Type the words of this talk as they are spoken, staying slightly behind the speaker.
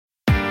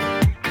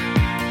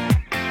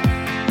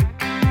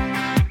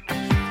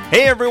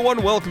Hey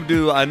everyone, welcome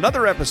to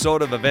another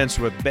episode of Events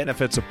with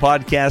Benefits, a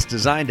podcast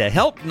designed to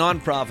help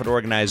nonprofit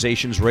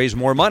organizations raise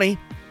more money.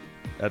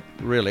 That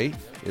really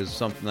is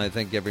something I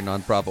think every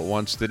nonprofit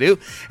wants to do,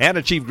 and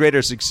achieve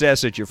greater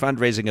success at your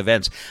fundraising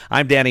events.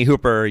 I'm Danny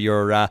Hooper,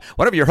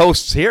 one of your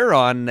hosts here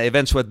on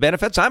Events with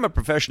Benefits. I'm a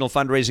professional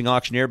fundraising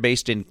auctioneer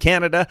based in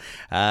Canada,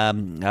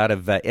 out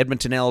of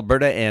Edmonton,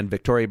 Alberta, and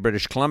Victoria,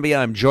 British Columbia.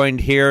 I'm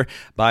joined here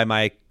by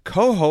my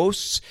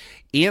co-hosts,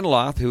 Ian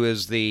Loth, who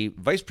is the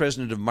Vice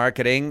President of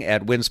Marketing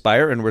at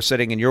Winspire, and we're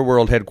sitting in your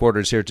world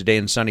headquarters here today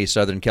in sunny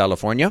Southern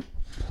California.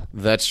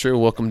 That's true.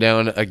 Welcome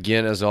down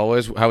again, as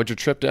always. How was your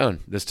trip down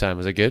this time?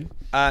 Was it good?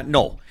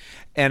 No.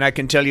 And I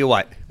can tell you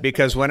what,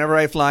 because whenever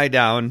I fly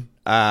down,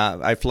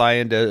 I fly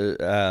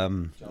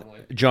into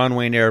John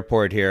Wayne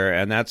Airport here,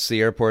 and that's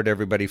the airport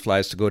everybody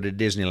flies to go to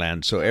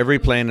Disneyland. So every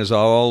plane is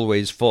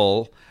always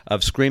full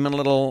of screaming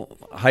little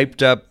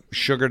hyped up,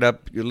 sugared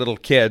up little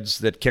kids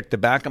that kick the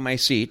back of my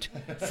seat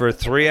for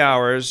 3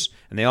 hours,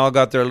 and they all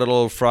got their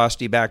little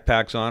frosty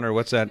backpacks on, or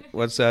what's that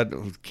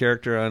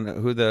character on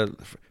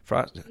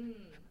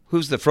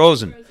who's the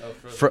Frozen?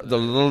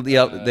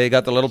 They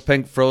got the little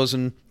pink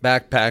Frozen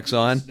backpacks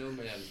on. Snowman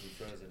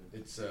from Frozen.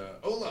 It's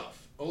Olaf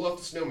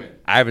the Snowman.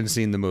 I haven't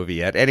seen the movie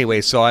yet.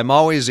 Anyway, so I'm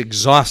always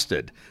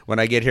exhausted when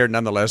I get here.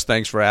 Nonetheless,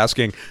 thanks for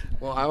asking.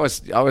 Well, I was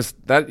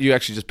that you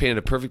actually just painted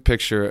a perfect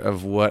picture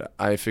of what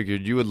I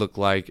figured you would look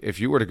like if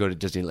you were to go to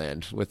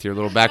Disneyland with your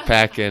little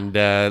backpack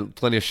and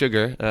plenty of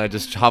sugar,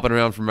 just hopping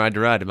around from ride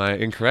to ride. Am I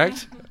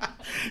incorrect?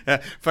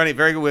 Funny,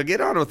 very good. We'll get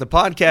on with the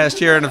podcast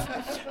here in a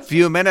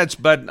few minutes,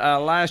 but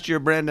last year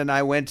Brenda and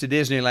I went to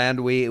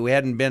Disneyland. We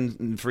hadn't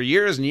been for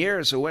years and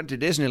years, so went to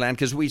Disneyland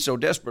because we so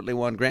desperately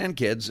want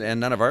grandkids, and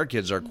none of our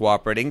kids are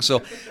cooperating.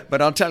 So,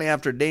 but I'll tell you,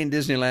 after a day in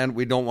Disneyland,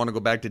 we don't want to go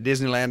back to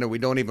Disneyland, and we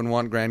don't even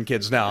want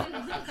grandkids now.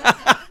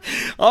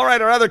 All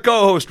right, our other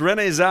co-host,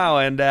 Renee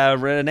Zhao,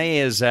 and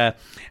Renee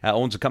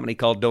owns a company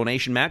called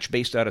Donation Match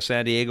based out of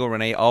San Diego.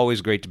 Renee,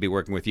 always great to be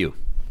working with you.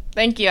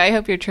 Thank you. I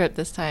hope your trip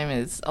this time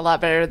is a lot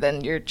better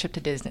than your trip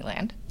to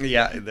Disneyland.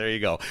 Yeah, there you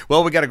go.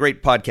 Well, we got a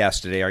great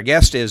podcast today. Our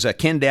guest is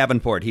Ken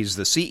Davenport. He's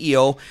the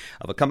CEO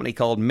of a company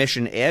called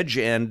Mission Edge,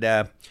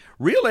 and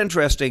real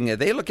interesting.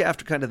 They look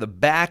after kind of the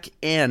back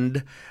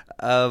end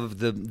of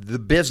the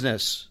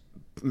business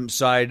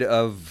side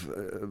of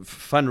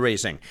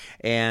fundraising,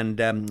 and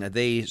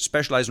they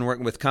specialize in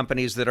working with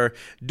companies that are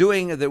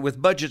doing that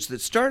with budgets that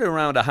start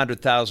around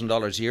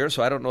 $100,000 a year.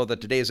 So I don't know that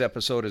today's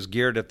episode is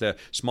geared at the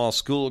small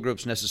school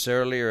groups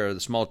necessarily or the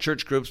small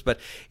church groups, but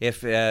if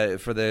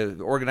for the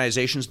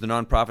organizations, the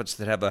nonprofits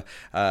that have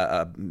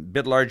a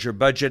bit larger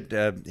budget,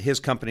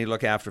 his company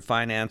look after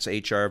finance,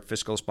 HR,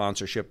 fiscal,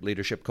 sponsorship,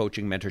 leadership,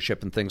 coaching,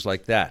 mentorship, and things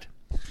like that.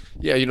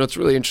 Yeah, it's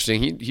really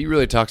interesting. He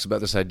really talks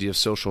about this idea of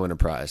social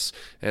enterprise.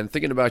 And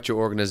thinking about your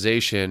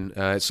organization,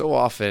 so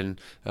often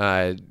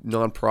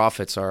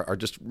nonprofits are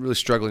just really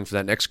struggling for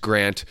that next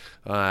grant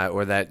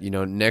or that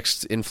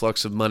next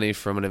influx of money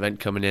from an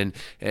event coming in.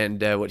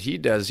 And what he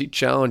does, he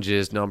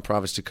challenges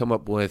nonprofits to come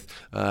up with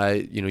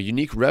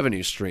unique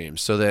revenue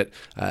streams so that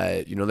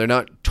they're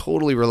not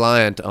totally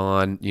reliant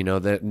on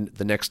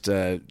the next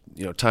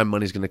time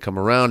money's going to come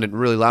around, and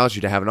really allows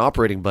you to have an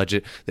operating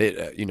budget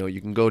that you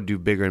can go do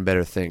bigger and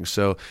better things.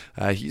 So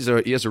he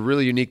has a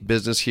really unique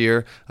business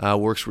here.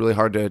 Works really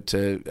hard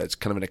to it's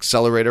kind of an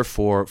accelerator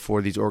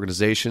for these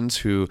organizations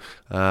who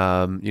who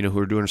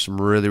are doing some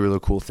really, really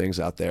cool things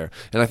out there.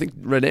 And I think,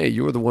 Renee,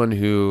 you were the one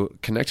who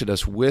connected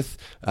us with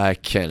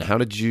Ken. How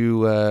did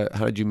you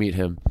meet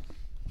him?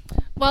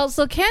 Well,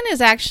 so Ken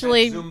is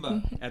actually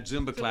at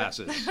Zumba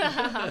classes.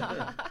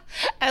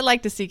 I'd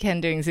like to see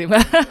Ken doing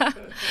Zumba.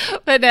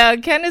 But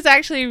Ken is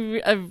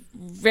actually a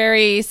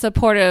very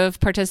supportive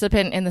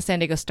participant in the San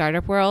Diego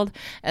startup world,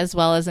 as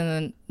well as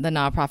in the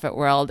nonprofit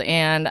world.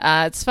 And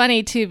it's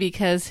funny, too,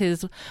 because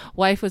his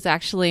wife was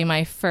actually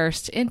my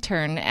first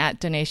intern at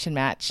Donation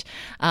Match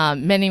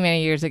many,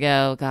 many years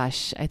ago.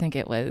 Gosh, I think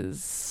it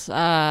was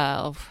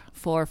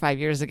 4 or 5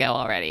 years ago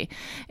already.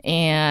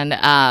 And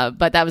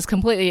but that was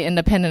completely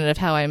independent of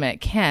how I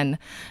met Ken.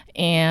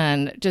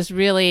 And just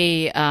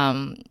really,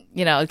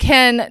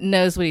 Ken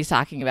knows what he's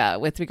talking about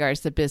with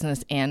regards to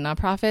business and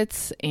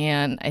nonprofits.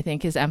 And I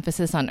think his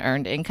emphasis on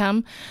earned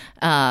income,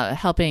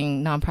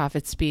 helping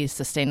nonprofits be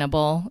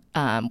sustainable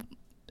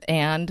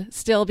and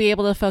still be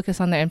able to focus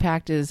on their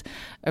impact, is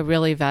a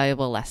really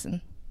valuable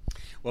lesson.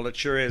 Well, it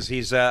sure is.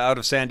 He's out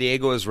of San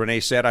Diego, as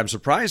Renee said. I'm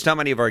surprised how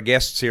many of our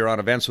guests here on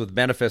Events with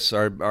Benefits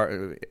are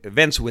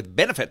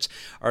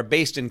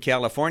based in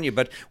California.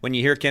 But when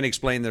you hear Ken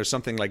explain there's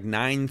something like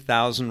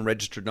 9,000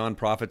 registered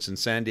nonprofits in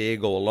San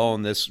Diego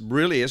alone, this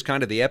really is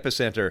kind of the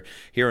epicenter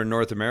here in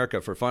North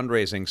America for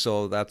fundraising.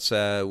 So that's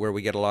where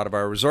we get a lot of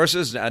our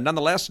resources.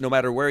 Nonetheless, no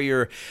matter where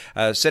you're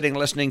sitting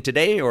listening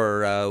today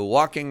or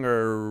walking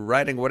or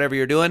riding, whatever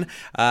you're doing,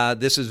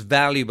 this is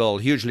valuable,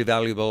 hugely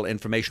valuable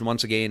information.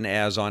 Once again,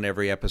 as on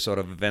every episode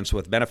of Events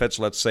with Benefits,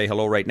 let's say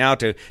hello right now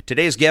to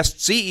today's guest,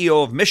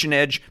 CEO of Mission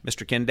Edge,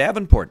 Mr. Ken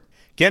Davenport.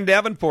 Ken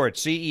Davenport,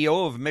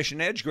 CEO of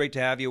Mission Edge. Great to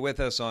have you with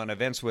us on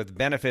Events with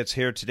Benefits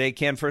here today.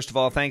 Ken, first of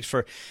all, thanks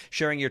for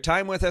sharing your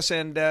time with us.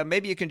 And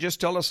maybe you can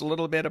just tell us a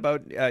little bit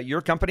about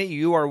your company.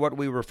 You are what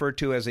we refer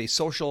to as a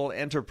social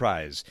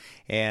enterprise.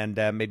 And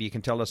maybe you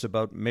can tell us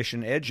about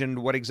Mission Edge and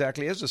what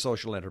exactly is a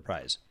social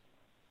enterprise.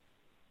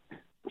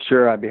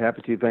 Sure, I'd be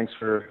happy to. Thanks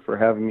for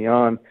having me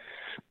on.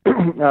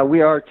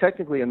 We are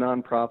technically a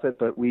nonprofit,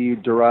 but we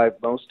derive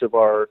most of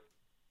our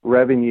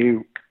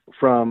revenue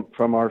from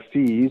our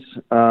fees.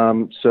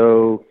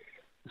 So,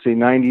 say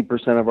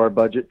 90% of our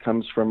budget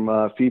comes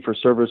from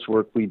fee-for-service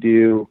work we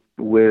do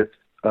with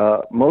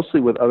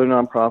mostly with other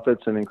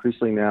nonprofits and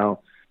increasingly now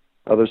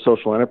other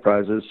social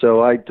enterprises.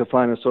 So I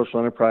define a social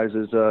enterprise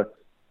as a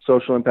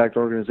social impact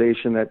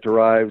organization that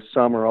derives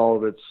some or all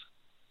of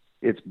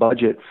its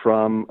budget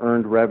from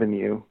earned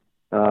revenue.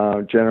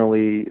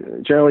 Generally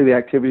the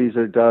activities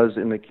that it does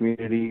in the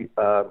community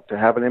to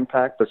have an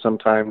impact, but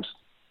sometimes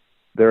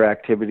there are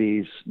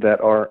activities that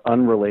are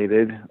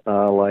unrelated,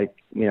 like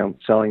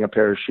selling a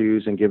pair of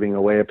shoes and giving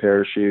away a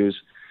pair of shoes.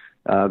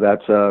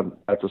 That's a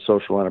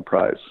social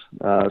enterprise.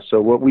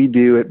 So what we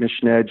do at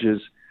Mission Edge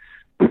is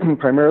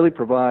primarily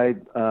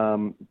provide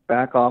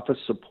back office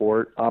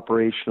support,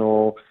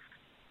 operational,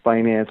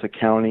 finance,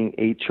 accounting,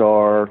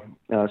 HR,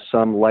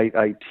 some light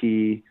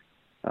IT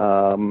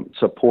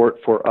support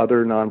for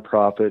other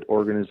nonprofit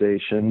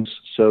organizations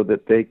so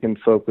that they can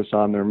focus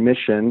on their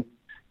mission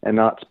and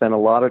not spend a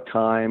lot of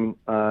time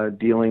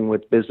dealing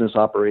with business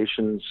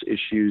operations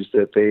issues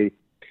that they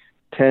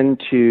tend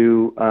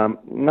to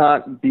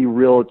not be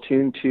real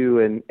attuned to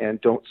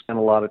and don't spend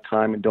a lot of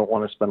time and don't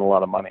want to spend a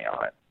lot of money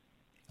on it.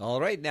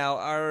 All right. Now,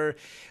 our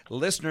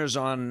listeners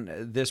on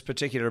this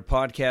particular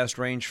podcast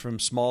range from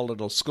small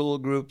little school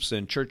groups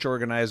and church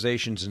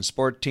organizations and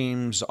sport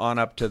teams on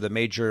up to the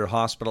major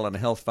hospital and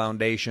health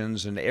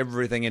foundations and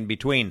everything in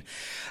between.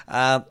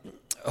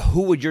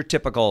 Who would your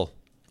typical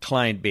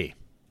client be?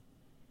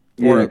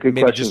 Or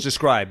maybe question. Just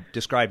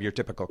describe your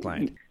typical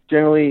client.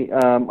 Generally,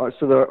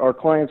 our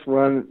clients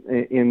run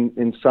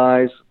in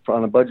size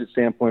on a budget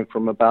standpoint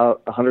from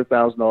about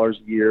 $100,000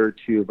 a year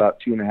to about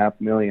 $2.5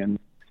 million.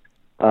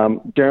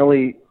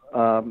 Generally,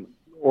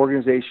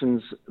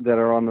 organizations that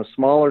are on the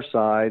smaller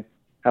side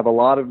have a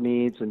lot of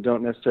needs and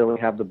don't necessarily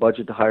have the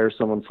budget to hire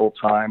someone full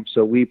time.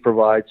 So we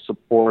provide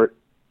support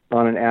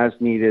on an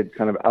as-needed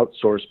kind of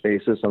outsourced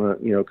basis, on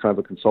a kind of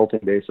a consulting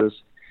basis.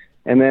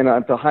 And then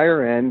at the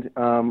higher end,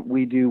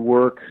 we do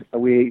work.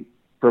 We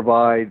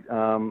provide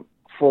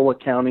full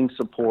accounting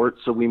support,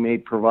 so we may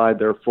provide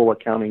their full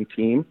accounting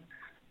team,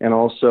 and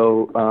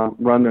also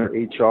run their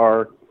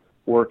HR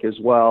work as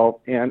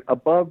well. And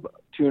above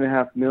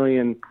 $2.5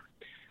 million,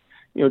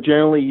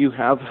 generally you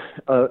have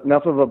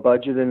enough of a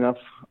budget, enough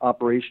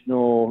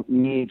operational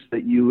needs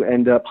that you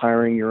end up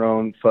hiring your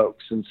own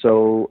folks. And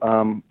so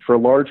for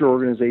larger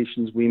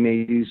organizations, we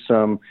may do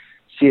some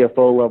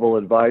CFO level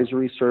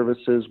advisory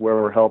services where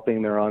we're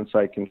helping their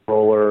on-site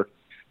controller.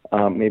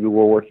 Maybe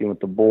we're working with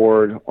the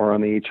board, or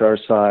on the HR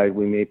side,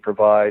 we may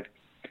provide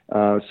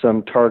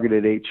some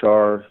targeted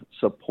HR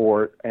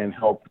support and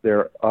help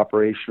their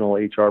operational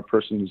HR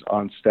persons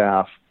on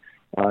staff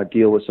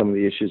deal with some of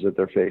the issues that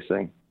they're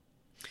facing.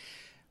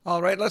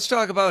 All right, let's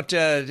talk about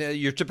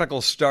your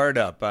typical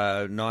startup,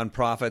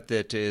 nonprofit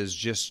that is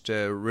just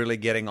really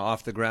getting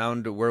off the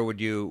ground. Where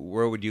would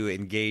you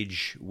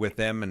engage with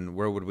them, and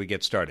where would we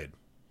get started?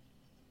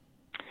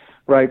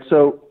 Right.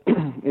 So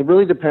it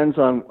really depends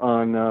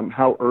on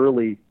how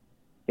early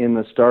in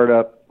the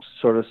startup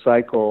sort of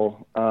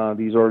cycle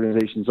these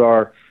organizations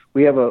are.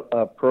 We have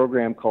a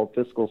program called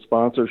Fiscal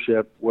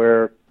sponsorship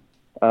where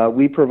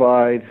we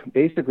provide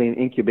basically an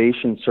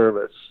incubation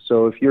service.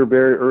 So if you're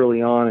very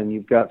early on and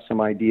you've got some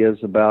ideas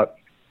about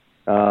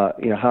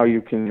how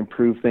you can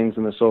improve things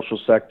in the social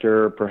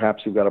sector,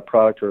 perhaps you've got a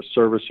product or a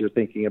service you're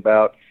thinking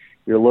about,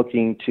 you're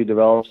looking to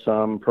develop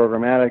some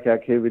programmatic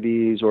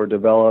activities or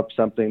develop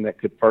something that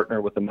could partner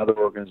with another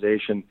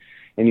organization,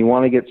 and you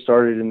want to get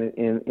started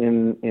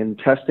in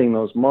testing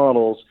those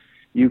models,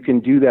 you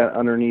can do that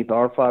underneath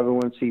our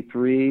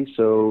 501c3.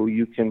 So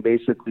you can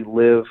basically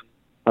live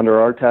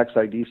under our tax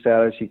ID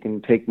status. You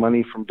can take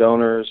money from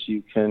donors.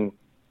 You can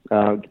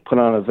put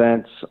on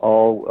events,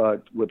 all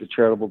with a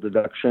charitable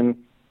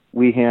deduction.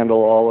 We handle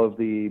all of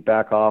the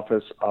back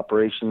office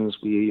operations.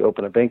 We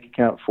open a bank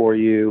account for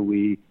you.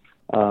 We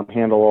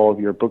handle all of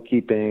your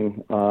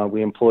bookkeeping.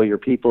 We employ your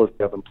people if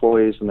you have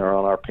employees and they're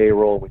on our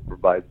payroll. We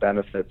provide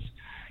benefits.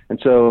 And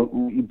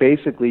so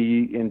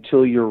basically,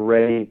 until you're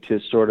ready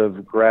to sort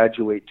of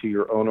graduate to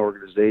your own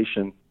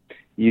organization,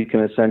 you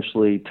can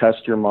essentially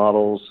test your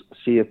models,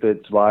 see if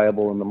it's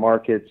viable in the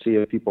market, see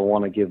if people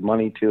want to give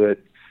money to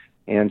it,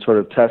 and sort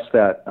of test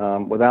that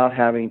without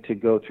having to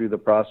go through the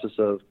process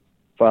of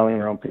filing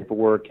your own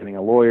paperwork, getting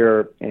a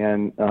lawyer,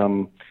 and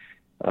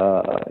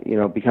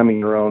becoming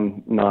your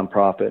own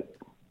nonprofit.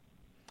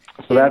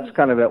 So that's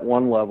kind of at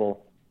one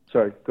level.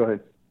 Sorry, go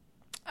ahead.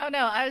 Oh,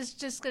 no, I was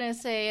just going to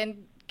say,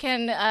 and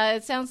Ken,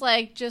 it sounds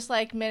like just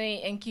like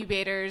many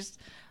incubators,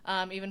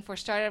 even for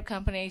startup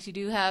companies, you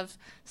do have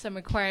some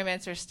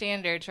requirements or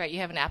standards, right? You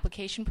have an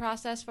application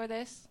process for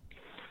this?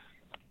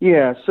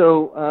 Yeah,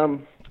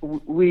 so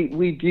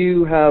we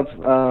do have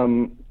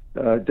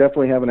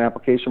definitely have an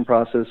application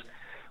process.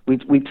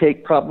 We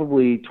take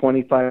probably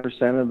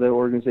 25% of the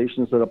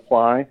organizations that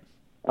apply.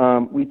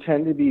 We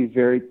tend to be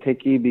very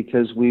picky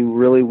because we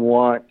really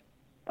want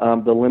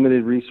the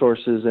limited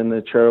resources in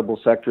the charitable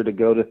sector to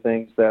go to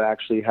things that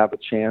actually have a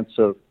chance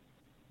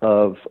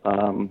of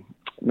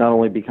not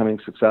only becoming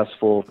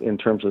successful in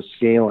terms of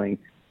scaling,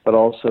 but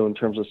also in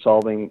terms of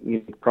solving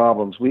unique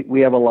problems.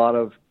 We have a lot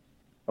of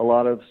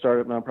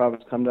startup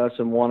nonprofits come to us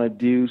and want to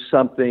do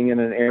something in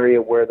an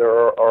area where there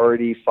are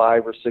already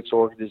 5 or 6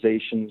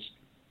 organizations,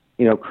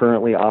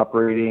 currently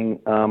operating,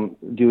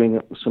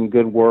 doing some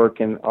good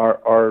work. And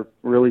our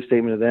really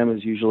statement to them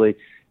is usually,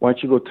 why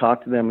don't you go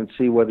talk to them and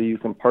see whether you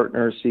can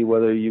partner, see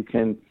whether you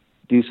can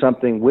do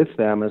something with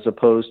them, as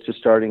opposed to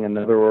starting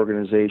another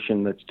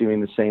organization that's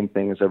doing the same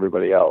thing as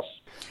everybody else.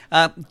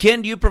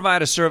 Ken, do you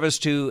provide a service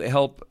to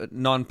help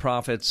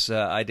nonprofits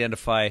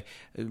identify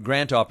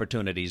grant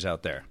opportunities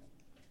out there?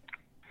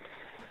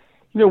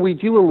 We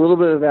do a little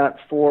bit of that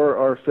for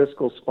our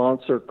fiscal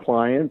sponsor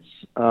clients.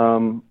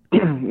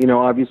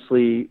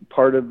 Obviously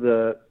part of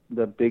the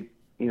big,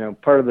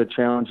 part of the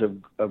challenge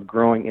of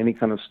growing any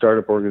kind of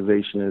startup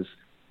organization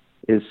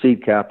is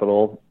seed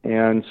capital.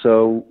 And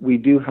so we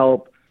do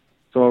help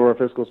some of our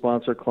fiscal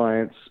sponsor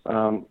clients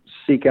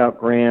seek out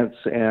grants,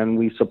 and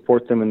we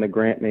support them in the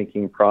grant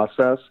making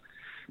process.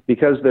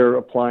 Because they're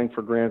applying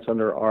for grants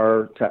under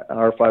our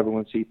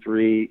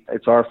 501c3,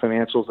 it's our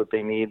financials that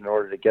they need in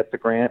order to get the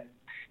grant.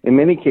 In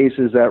many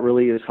cases, that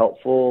really is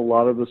helpful. A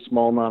lot of the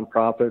small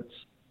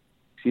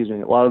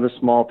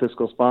small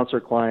fiscal sponsor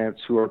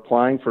clients who are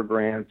applying for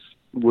grants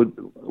would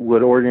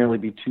ordinarily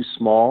be too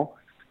small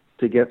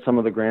to get some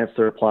of the grants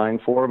they're applying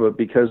for, but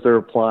because they're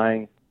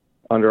applying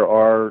under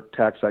our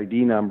tax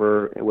ID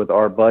number with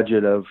our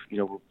budget of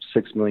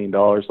 $6 million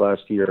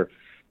last year,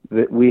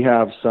 that we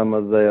have some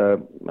of the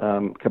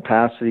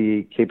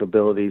capacity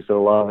capabilities that a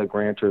lot of the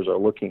grantors are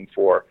looking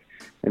for.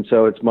 And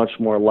so it's much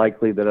more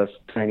likely that a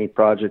tiny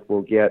project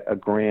will get a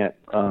grant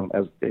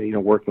as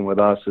working with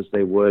us as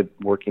they would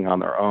working on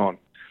their own.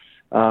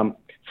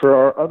 For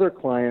our other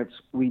clients,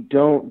 we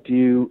don't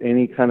do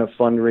any kind of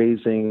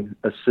fundraising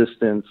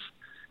assistance.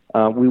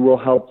 We will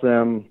help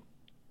them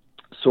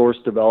source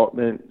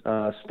development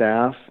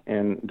staff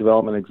and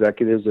development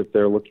executives if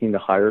they're looking to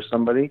hire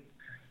somebody.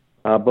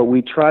 But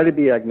we try to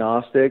be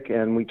agnostic,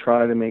 and we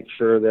try to make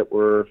sure that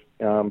we're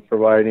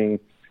providing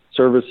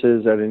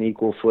services at an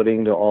equal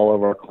footing to all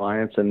of our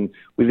clients. And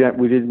we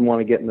didn't want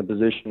to get in the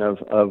position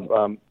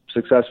of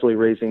successfully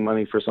raising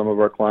money for some of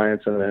our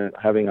clients and then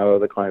having our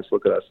other clients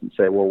look at us and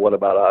say, well, what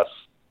about us?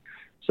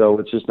 So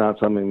it's just not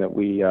something that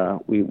we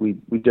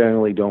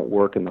generally don't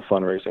work in the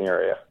fundraising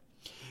area.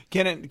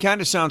 Ken, it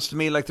kind of sounds to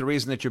me like the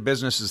reason that your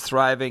business is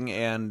thriving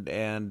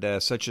and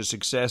such a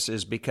success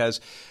is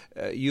because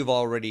you've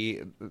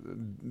already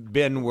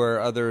been where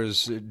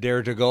others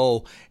dare to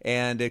go,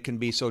 and it can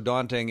be so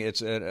daunting.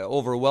 It's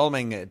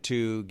overwhelming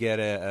to get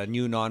a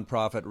new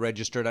nonprofit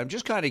registered. I'm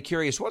just kind of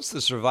curious, what's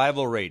the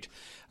survival rate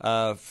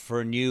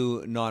for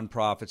new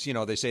nonprofits?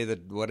 They say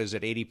that,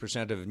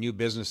 80% of new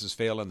businesses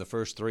fail in the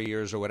first 3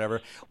 years or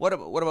whatever. What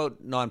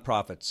about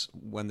nonprofits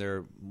when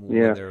they're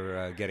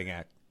getting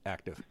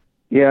active?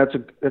 Yeah,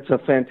 it's a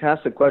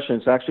fantastic question.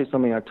 It's actually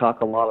something I talk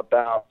a lot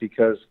about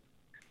because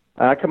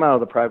I come out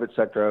of the private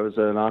sector. I was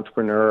an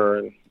entrepreneur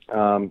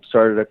and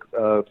started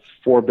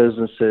 4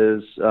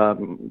 businesses,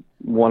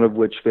 one of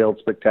which failed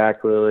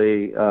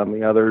spectacularly.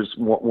 The others,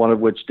 one of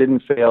which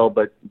didn't fail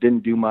but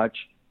didn't do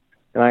much,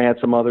 and I had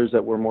some others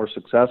that were more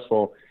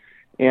successful.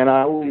 And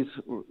I always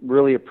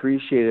really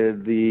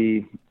appreciated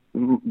the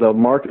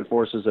market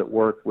forces at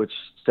work, which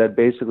said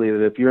basically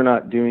that if you're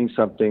not doing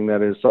something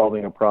that is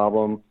solving a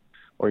problem,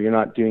 or you're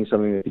not doing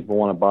something that people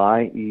want to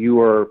buy,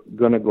 you are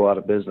going to go out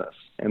of business.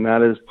 And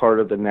that is part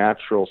of the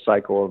natural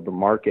cycle of the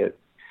market.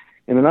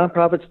 In the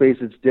nonprofit space,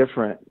 it's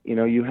different.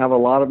 You have a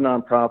lot of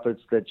nonprofits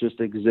that just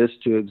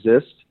exist to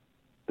exist.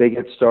 They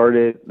get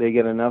started, they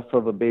get enough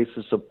of a base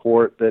of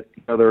support that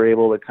they're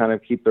able to kind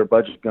of keep their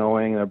budget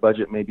going. Their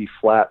budget may be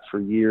flat for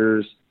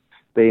years.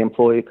 They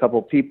employ a couple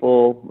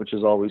people, which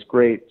is always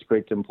great. It's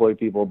great to employ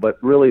people, but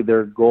really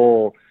their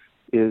goal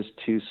is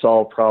to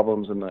solve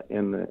problems in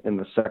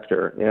the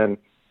sector. And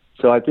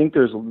so I think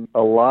there's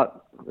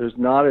not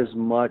as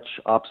much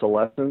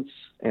obsolescence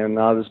and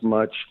not as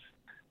much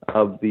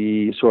of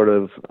the sort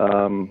of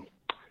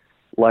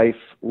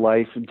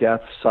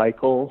life-death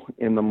cycle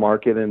in the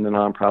market in the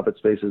nonprofit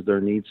space as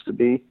there needs to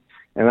be.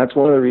 And that's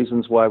one of the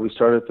reasons why we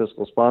started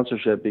fiscal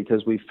sponsorship,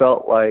 because we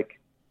felt like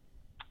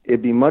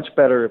it'd be much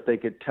better if they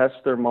could test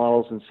their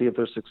models and see if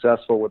they're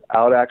successful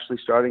without actually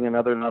starting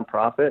another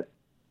nonprofit.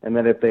 And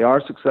then if they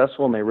are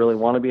successful and they really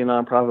want to be a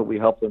nonprofit, we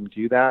help them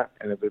do that.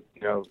 And if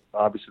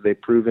obviously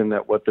they've proven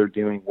that what they're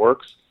doing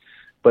works.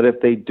 But if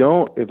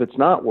it's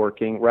not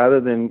working, rather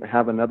than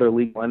have another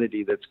legal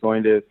entity that's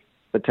going to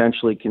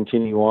potentially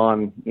continue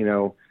on,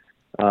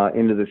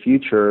 into the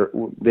future,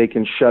 they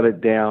can shut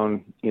it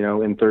down,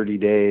 in 30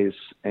 days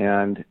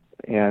and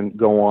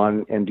go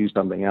on and do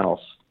something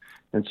else.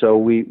 And so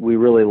we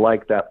really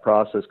like that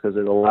process because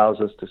it allows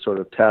us to sort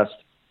of test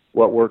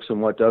what works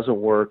and what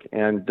doesn't work,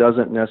 and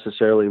doesn't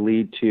necessarily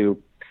lead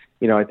to,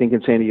 I think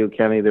in San Diego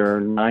County there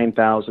are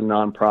 9,000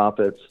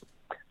 nonprofits.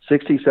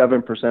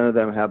 67% of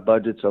them have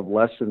budgets of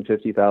less than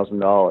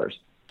 $50,000.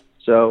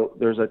 So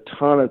there's a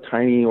ton of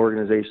tiny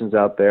organizations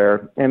out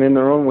there, and in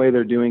their own way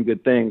they're doing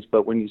good things.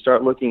 But when you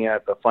start looking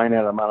at the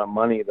finite amount of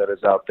money that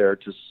is out there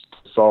to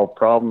solve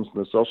problems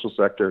in the social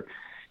sector,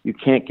 you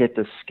can't get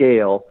to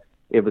scale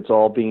if it's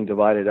all being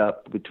divided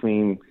up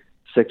between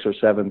 6,000 or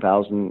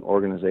 7,000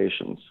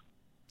 organizations.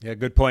 Yeah,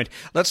 good point.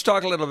 Let's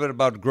talk a little bit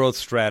about growth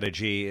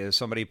strategy. As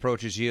somebody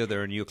approaches you,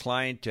 they're a new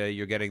client,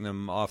 you're getting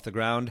them off the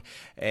ground,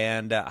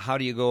 and how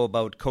do you go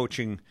about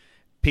coaching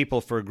people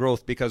for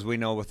growth? Because we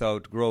know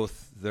without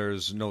growth,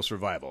 there's no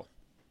survival.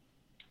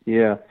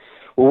 Yeah,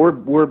 well,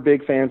 we're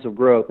big fans of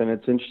growth, and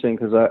it's interesting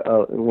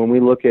because when we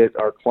look at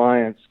our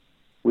clients,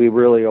 we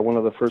really one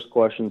of the first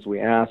questions we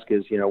ask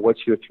is,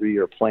 what's your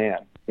 3-year plan?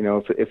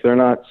 If they're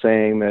not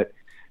saying that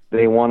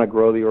they want to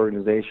grow the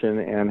organization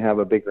and have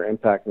a bigger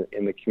impact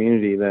in the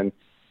community, then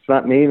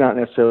it's may not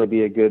necessarily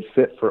be a good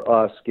fit for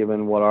us,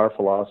 given what our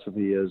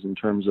philosophy is in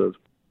terms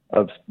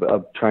of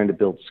trying to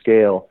build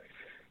scale.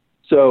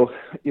 So,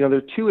 there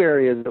are 2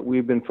 areas that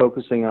we've been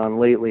focusing on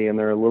lately, and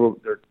they're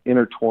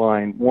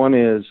intertwined. One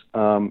is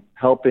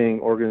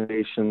helping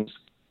organizations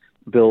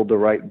build the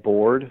right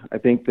board. I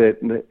think that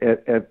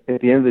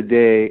at the end of the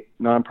day,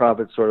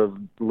 nonprofits sort of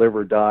live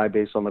or die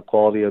based on the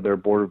quality of their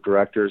board of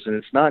directors, and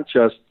it's not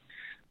just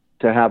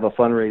to have a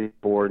fundraising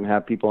board and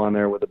have people on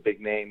there with a big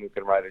name who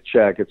can write a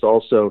check. It's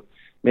also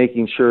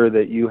making sure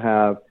that you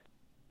have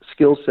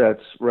skill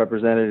sets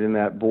represented in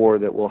that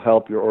board that will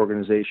help your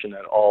organization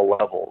at all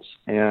levels.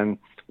 And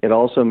it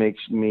also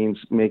means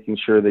making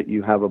sure that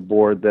you have a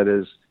board that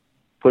is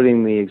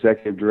putting the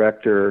executive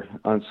director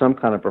on some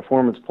kind of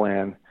performance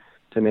plan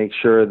to make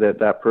sure that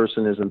that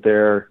person isn't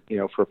there,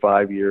 for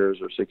 5 years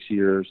or 6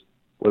 years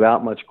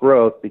without much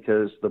growth,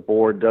 because the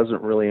board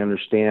doesn't really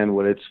understand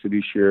what its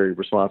fiduciary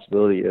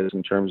responsibility is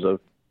in terms of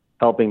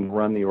helping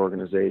run the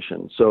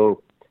organization.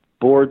 So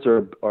boards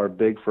are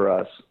big for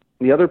us.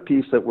 The other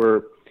piece that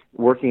we're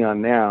working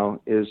on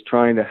now is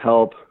trying to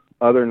help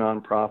other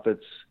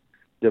nonprofits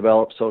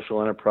develop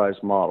social enterprise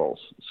models.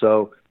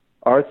 So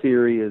our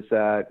theory is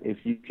that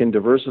if you can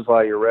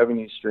diversify your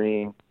revenue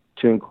stream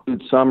to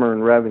include some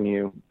earned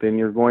revenue, then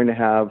you're going to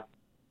have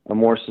a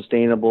more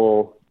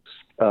sustainable,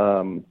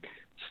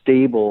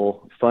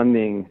 stable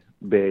funding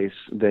base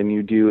than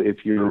you do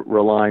if you're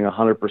relying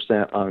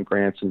 100% on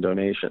grants and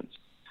donations.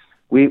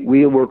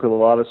 We work with a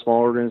lot of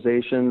small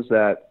organizations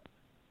that,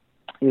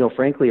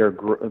 frankly,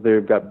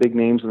 they've got big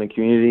names in the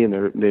community,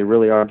 and they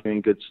really are doing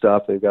good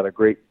stuff. They've got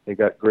great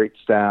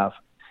staff,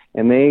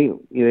 and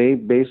they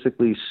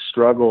basically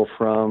struggle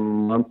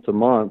from month to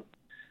month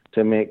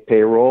to make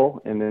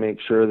payroll and to make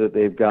sure that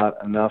they've got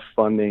enough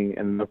funding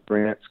and enough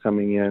grants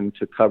coming in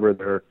to cover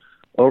their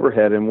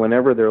overhead. And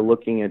whenever they're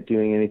looking at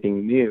doing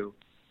anything new,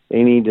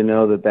 they need to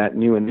know that that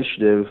new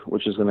initiative,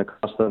 which is going to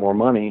cost them more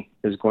money,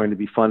 is going to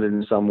be funded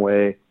in some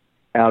way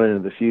out into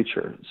the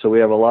future. So we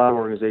have a lot of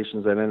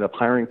organizations that end up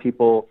hiring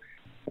people,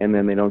 and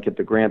then they don't get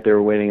the grant they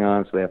were waiting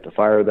on, so they have to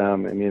fire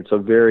them. I mean, it's a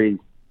very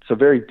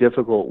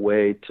difficult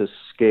way to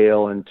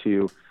scale and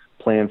to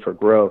plan for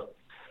growth.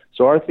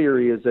 So our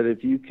theory is that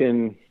if you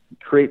can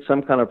create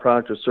some kind of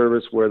product or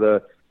service where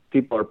the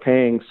people are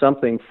paying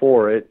something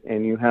for it,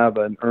 and you have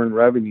an earned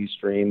revenue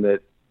stream,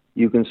 that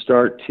you can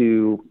start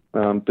to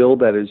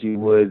build that as you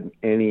would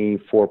any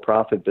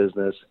for-profit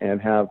business and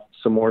have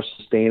some more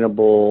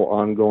sustainable,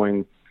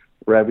 ongoing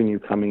revenue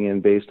coming in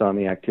based on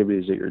the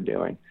activities that you're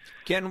doing.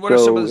 Ken, what are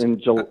some of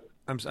the...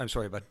 I'm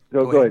sorry, bud.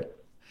 Go ahead.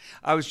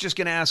 I was just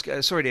going to ask,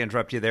 sorry to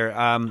interrupt you there.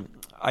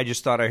 I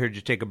just thought I heard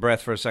you take a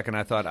breath for a second.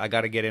 I thought I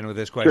got to get in with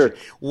this question. Sure.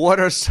 What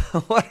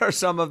are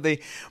some of the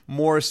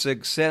more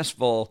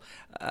successful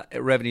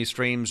revenue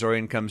streams or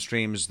income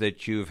streams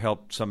that you've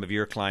helped some of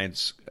your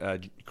clients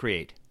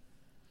create?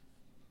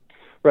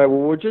 Right. Well,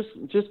 we're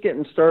just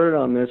getting started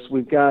on this.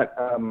 We've got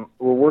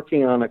we're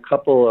working on a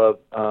couple of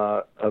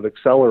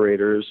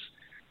accelerators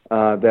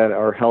that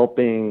are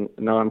helping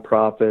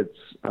nonprofits,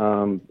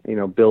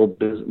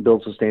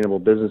 build sustainable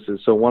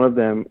businesses. So one of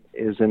them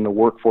is in the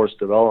workforce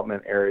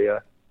development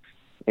area,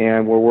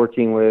 and we're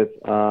working with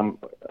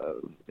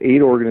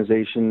 8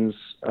 organizations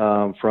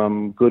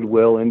from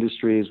Goodwill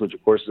Industries, which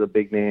of course is a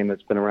big name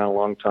that's been around a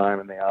long time,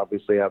 and they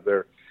obviously have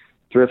their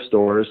thrift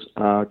stores,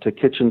 to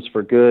Kitchens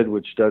for Good,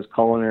 which does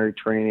culinary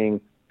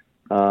training,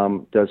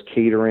 does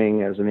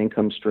catering as an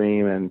income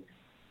stream,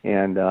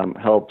 and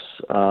helps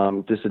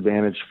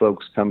disadvantaged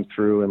folks come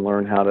through and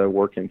learn how to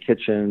work in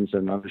kitchens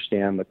and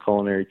understand the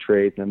culinary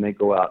trade. And then they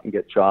go out and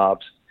get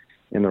jobs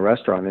in the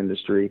restaurant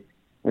industry.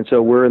 And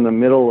so we're in the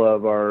middle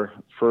of our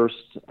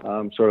first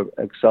sort of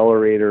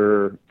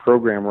accelerator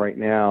program right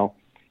now.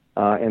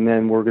 And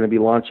then we're going to be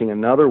launching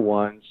another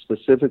one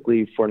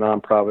specifically for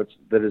nonprofits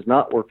that is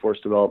not workforce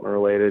development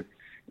related.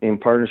 in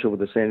partnership with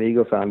the San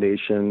Diego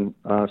Foundation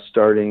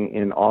starting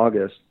in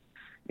August.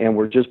 And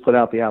we're just put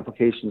out the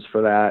applications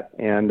for that.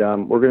 And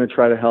we're going to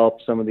try to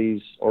help some of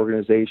these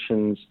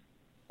organizations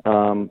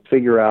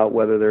figure out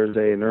whether there's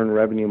an earned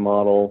revenue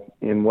model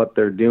in what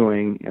they're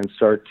doing and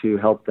start to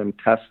help them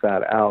test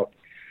that out.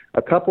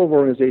 A couple of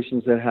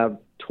organizations that have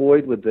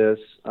toyed with this,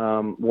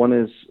 one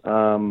is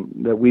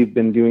that we've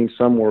been doing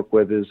some work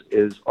with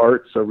is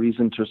Arts, A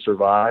Reason to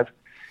Survive.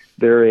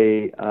 They're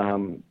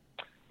an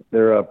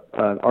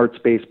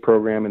arts-based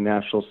program in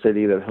National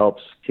City that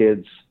helps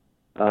kids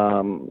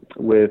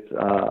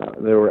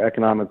they were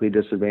economically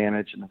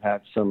disadvantaged and have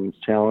had some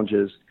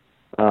challenges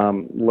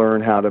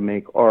learn how to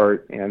make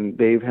art. And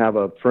they have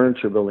a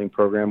furniture building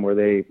program where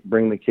they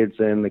bring the kids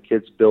in, the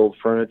kids build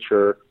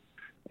furniture,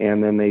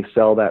 and then they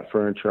sell that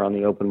furniture on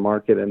the open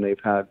market, and they've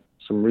had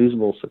some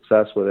reasonable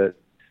success with it.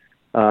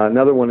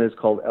 Another one is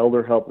called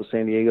Elder Help of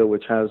San Diego,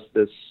 which has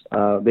this,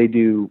 they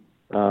do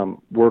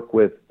work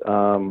with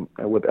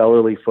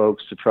elderly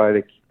folks to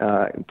try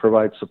to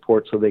provide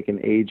support so they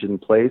can age in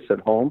place at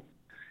home.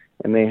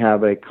 And they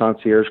have a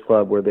concierge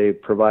club where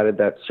they've provided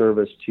that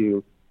service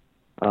to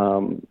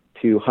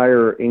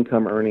higher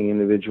income earning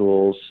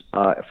individuals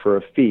for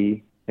a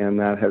fee, and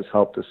that has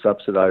helped to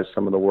subsidize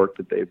some of the work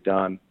that they've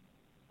done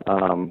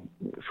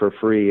for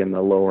free in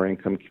the lower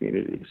income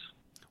communities.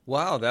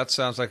 Wow, that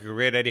sounds like a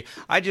great idea.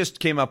 I just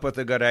came up with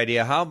a good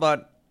idea. How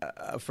about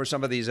for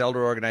some of these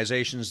elder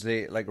organizations,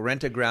 they like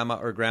rent a grandma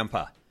or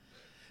grandpa?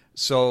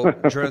 So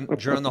during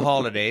the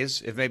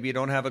holidays, if maybe you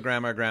don't have a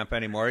grandma or grandpa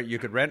anymore, you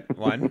could rent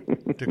one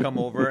to come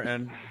over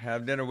and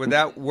have dinner. Would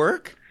that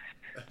work?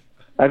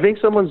 I think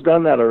someone's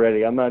done that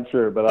already. I'm not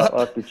sure, but I'll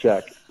have to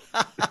check.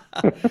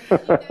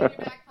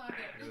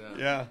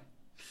 Yeah.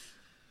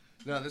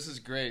 No, this is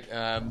great.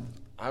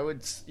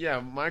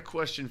 My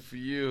question for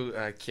you,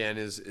 Ken,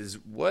 is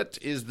what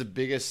is the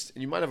biggest,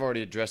 and you might have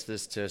already addressed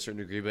this to a certain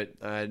degree,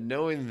 but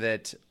knowing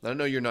that, I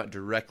know you're not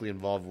directly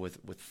involved with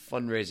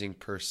fundraising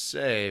per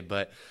se,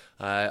 but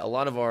a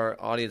lot of our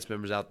audience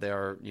members out there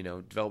are,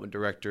 development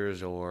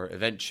directors or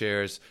event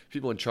chairs,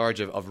 people in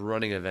charge of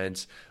running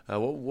events.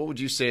 What would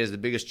you say is the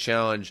biggest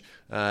challenge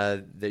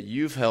that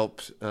you've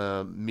helped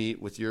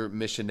meet with your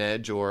Mission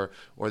Edge, or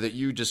that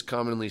you just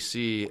commonly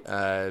see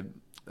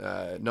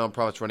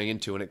nonprofits running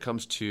into when it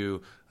comes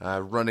to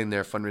running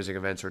their fundraising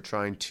events or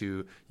trying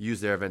to use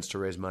their events to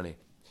raise money?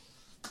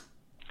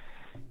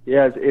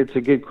 Yeah, it's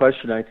a good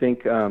question. I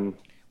think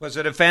was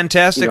it a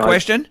fantastic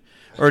question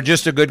or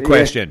just a good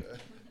question?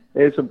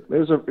 It's a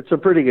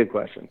pretty good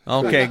question.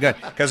 Okay, good.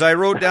 Because I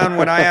wrote down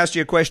when I asked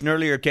you a question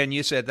earlier, Ken,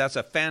 you said that's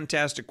a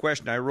fantastic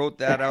question. I wrote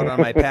that out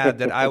on my pad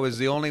that I was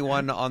the only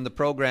one on the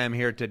program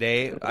here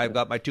today. I've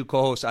got my two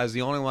co-hosts. I was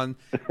the only one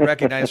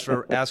recognized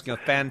for asking a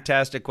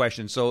fantastic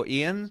question. So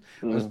Ian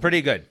was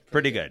pretty good.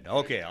 Pretty good.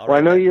 Okay. Well, I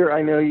know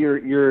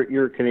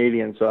you're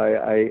Canadian, so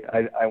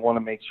I want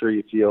to make sure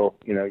you feel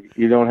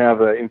you don't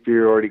have an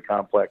inferiority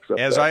complex.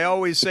 As I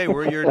always say,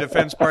 we're your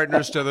defense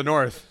partners to the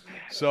north.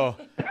 So,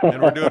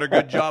 and we're doing a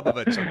good job of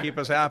it, so keep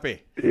us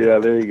happy. Yeah,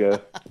 there you go.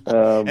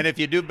 And if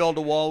you do build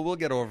a wall, we'll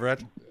get over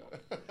it.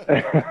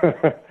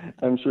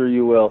 I'm sure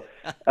you will.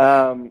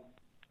 I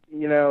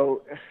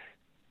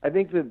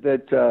think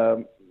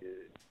that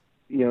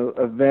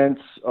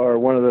events are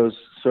one of those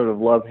sort of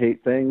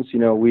love-hate things.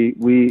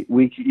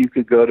 You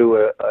could go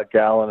to a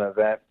gala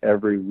event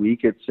every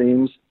week, it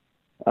seems.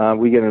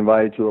 We get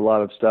invited to a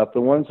lot of stuff. The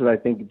ones that I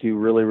think do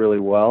really, really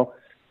well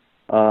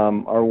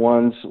are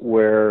ones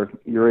where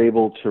you're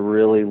able to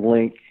really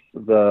link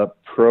the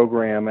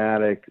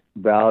programmatic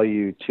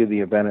value to the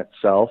event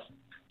itself.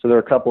 So there are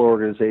a couple of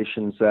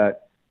organizations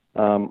that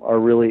are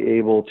really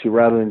able to,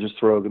 rather than just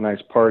throw a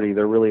nice party,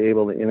 they're really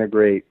able to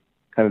integrate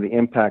kind of the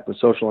impact, the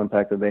social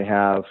impact that they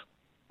have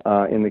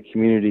in the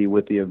community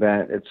with the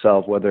event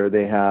itself, whether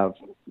they have,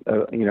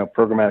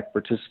 programmatic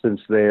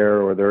participants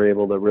there, or they're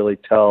able to really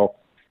tell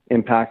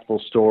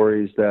impactful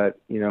stories that,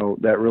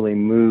 that really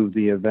move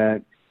the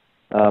event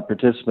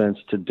participants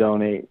to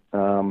donate,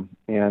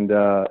 and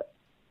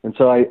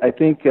so I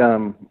think we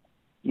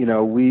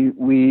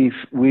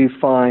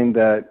find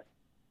that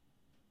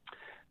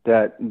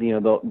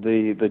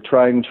the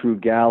tried and true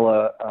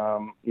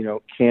gala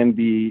can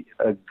be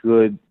a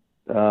good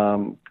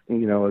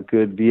a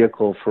good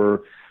vehicle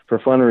for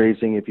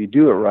fundraising if you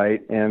do it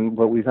right.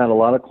 But we've had a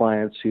lot of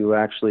clients who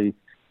actually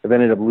have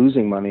ended up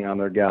losing money on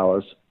their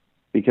galas,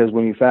 because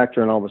when you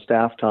factor in all the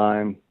staff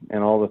time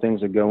and all the things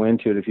that go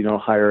into it, if you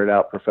don't hire it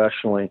out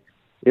professionally,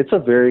 it's a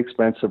very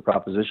expensive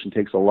proposition. It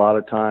takes a lot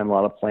of time, a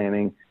lot of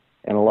planning,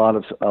 and a lot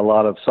of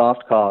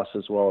soft costs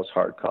as well as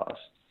hard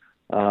costs.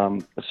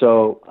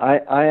 So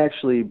I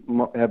actually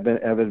have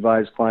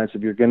advised clients,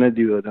 if you're going to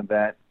do an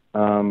event,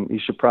 you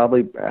should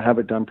probably have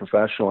it done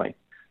professionally.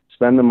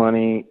 Spend the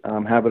money,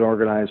 have it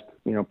organized,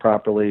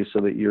 properly, so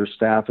that your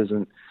staff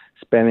isn't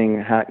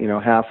spending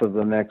half of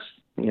the next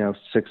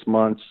 6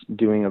 months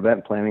doing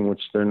event planning,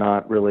 which they're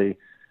not really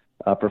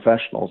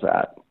professionals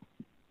at.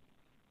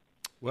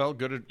 Well,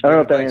 good I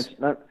don't know advice. if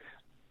that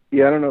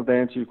Yeah, I don't know if that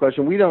answers your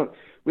question. We don't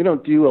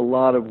do a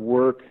lot of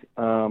work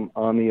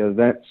on the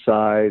event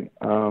side,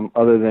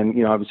 other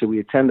than, obviously we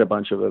attend a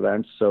bunch of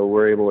events, so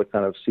we're able to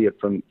kind of see it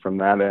from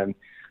that end.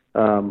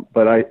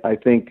 But I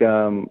think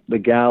the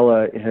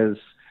gala has,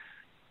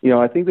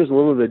 I think there's a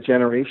little bit of a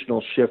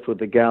generational shift with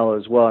the gala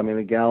as well. I mean,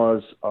 the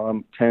galas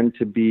tend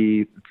to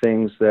be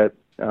things that,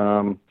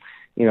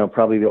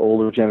 probably the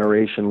older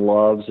generation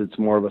loves. It's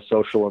more of a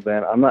social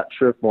event. I'm not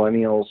sure if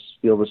millennials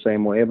feel the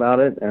same way about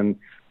it, and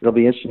it'll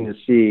be interesting to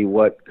see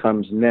what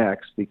comes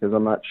next, because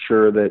I'm not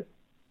sure that,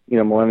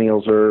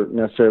 millennials are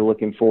necessarily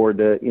looking forward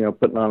to,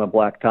 putting on a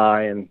black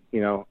tie and,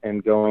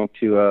 and going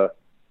to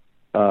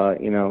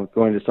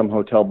going to some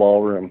hotel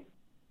ballroom.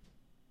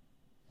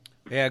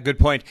 Yeah, good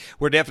point.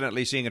 We're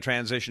definitely seeing a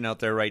transition out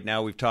there right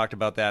now. We've talked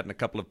about that in a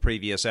couple of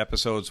previous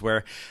episodes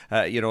where,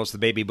 it's the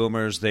baby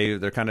boomers.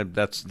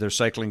 They're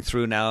cycling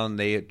through now, and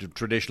they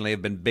traditionally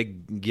have been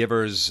big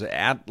givers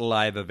at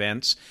live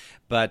events.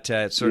 But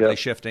it's certainly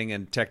shifting,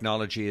 and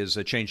technology is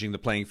changing the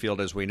playing field,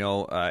 as we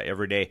know,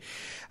 every day.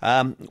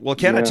 Well,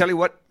 Ken, I tell you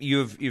what,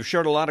 you've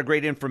shared a lot of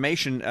great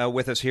information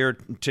with us here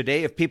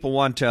today. If people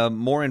want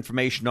more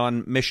information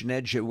on Mission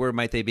Edge, where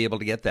might they be able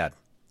to get that?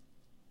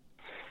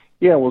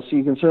 Yeah, well, so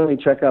you can certainly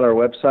check out our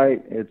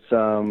website. It's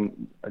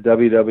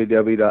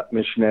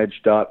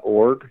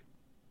www.missionedge.org,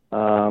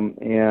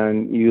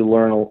 and you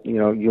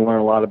learn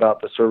a lot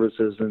about the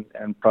services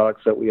and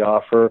products that we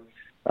offer.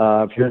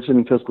 If you're interested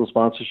in fiscal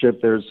sponsorship,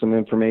 there's some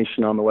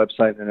information on the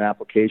website and an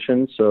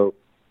application. So,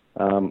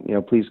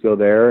 please go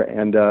there.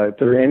 And if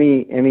there are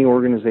any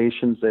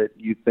organizations that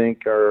you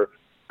think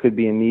could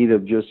be in need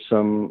of just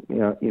some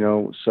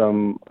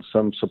some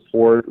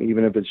support,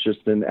 even if it's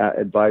just an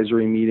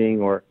advisory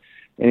meeting or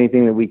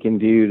anything that we can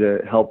do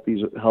to help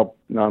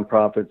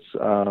nonprofits,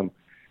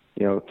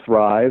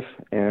 thrive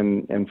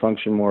and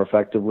function more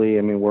effectively.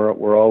 I mean,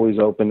 we're always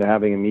open to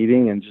having a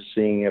meeting and just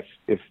seeing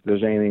if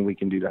there's anything we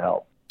can do to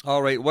help.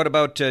 All right. What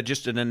about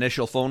just an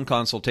initial phone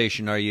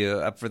consultation? Are you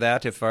up for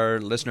that if our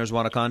listeners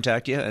want to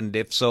contact you? And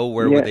if so,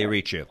 where would they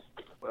reach you?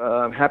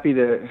 I'm happy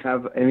to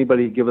have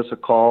anybody give us a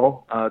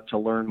call to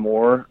learn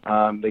more.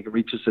 They can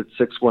reach us at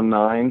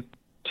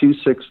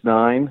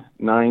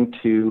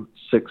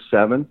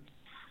 619-269-9267.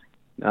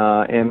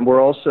 And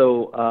we're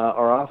also,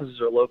 our offices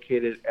are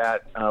located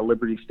at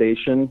Liberty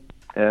Station,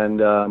 and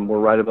we're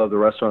right above the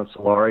restaurant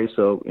Solari.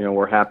 So,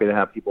 we're happy to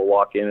have people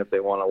walk in if they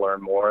want to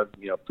learn more.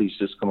 Please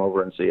just come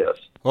over and see us.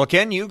 Well,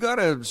 Ken, you got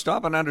to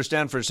stop and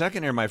understand for a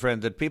second here, my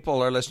friend, that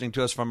people are listening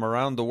to us from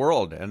around the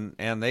world,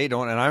 and they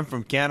don't. And I'm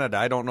from Canada.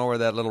 I don't know where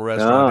that little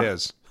restaurant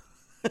is.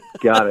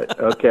 Got it.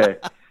 Okay.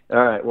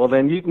 All right. Well,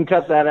 then you can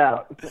cut that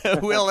out.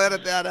 We'll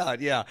edit that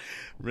out. Yeah.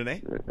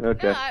 Renee?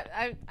 Okay. No,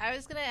 I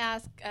was going to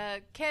ask,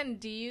 Ken,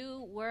 do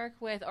you work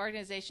with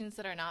organizations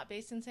that are not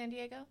based in San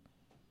Diego?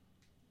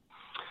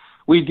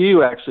 We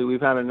do, actually.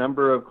 We've had a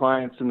number of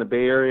clients in the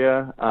Bay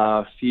Area,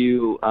 a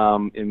few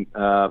in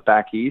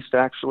back east,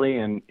 actually,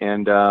 and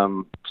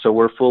so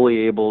we're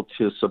fully able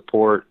to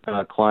support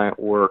client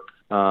work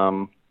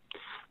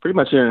pretty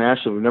much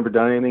internationally. We've never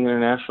done anything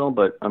international,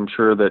 but I'm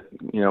sure that,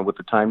 with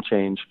the time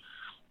change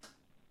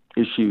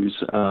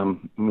issues,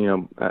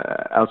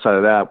 outside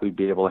of that, we'd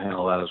be able to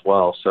handle that as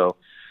well. So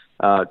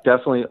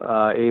definitely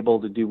able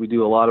to do. We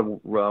do a lot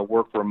of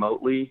work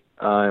remotely.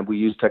 We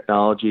use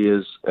technology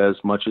as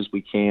much as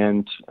we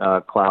can,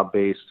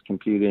 cloud-based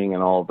computing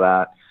and all of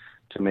that,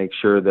 to make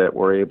sure that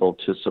we're able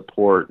to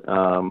support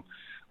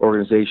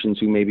organizations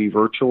who may be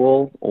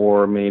virtual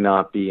or may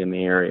not be in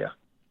the area.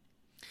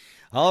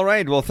 All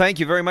right. Well, thank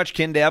you very much,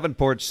 Ken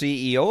Davenport,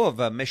 CEO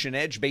of Mission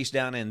Edge, based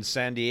down in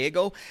San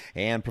Diego,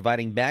 and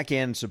providing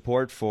back-end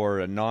support for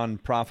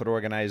nonprofit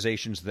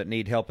organizations that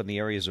need help in the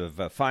areas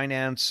of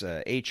finance,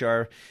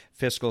 HR,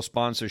 fiscal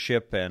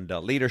sponsorship, and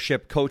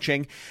leadership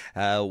coaching.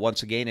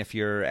 Once again, if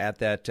you're at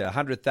that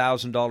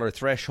 $100,000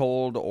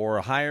 threshold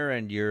or higher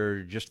and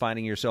you're just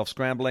finding yourself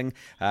scrambling,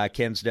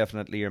 Ken's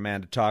definitely your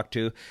man to talk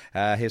to.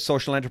 His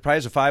social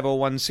enterprise, a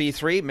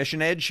 501c3,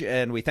 Mission Edge,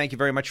 and we thank you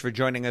very much for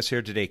joining us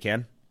here today,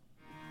 Ken.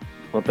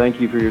 Well,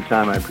 thank you for your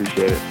time. I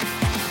appreciate it.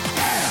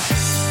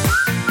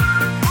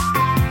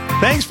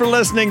 Thanks for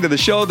listening to the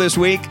show this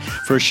week.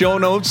 For show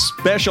notes,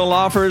 special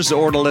offers,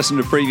 or to listen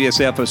to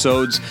previous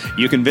episodes,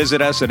 you can visit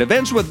us at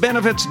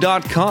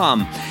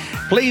eventswithbenefits.com.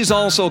 Please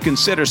also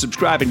consider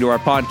subscribing to our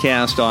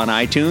podcast on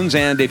iTunes,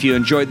 and if you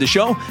enjoyed the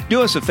show,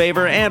 do us a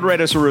favor and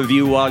write us a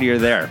review while you're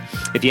there.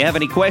 If you have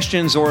any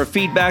questions or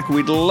feedback,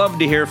 we'd love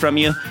to hear from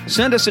you.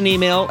 Send us an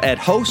email at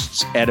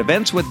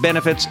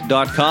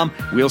hosts@eventswithbenefits.com.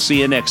 We'll see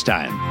you next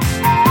time.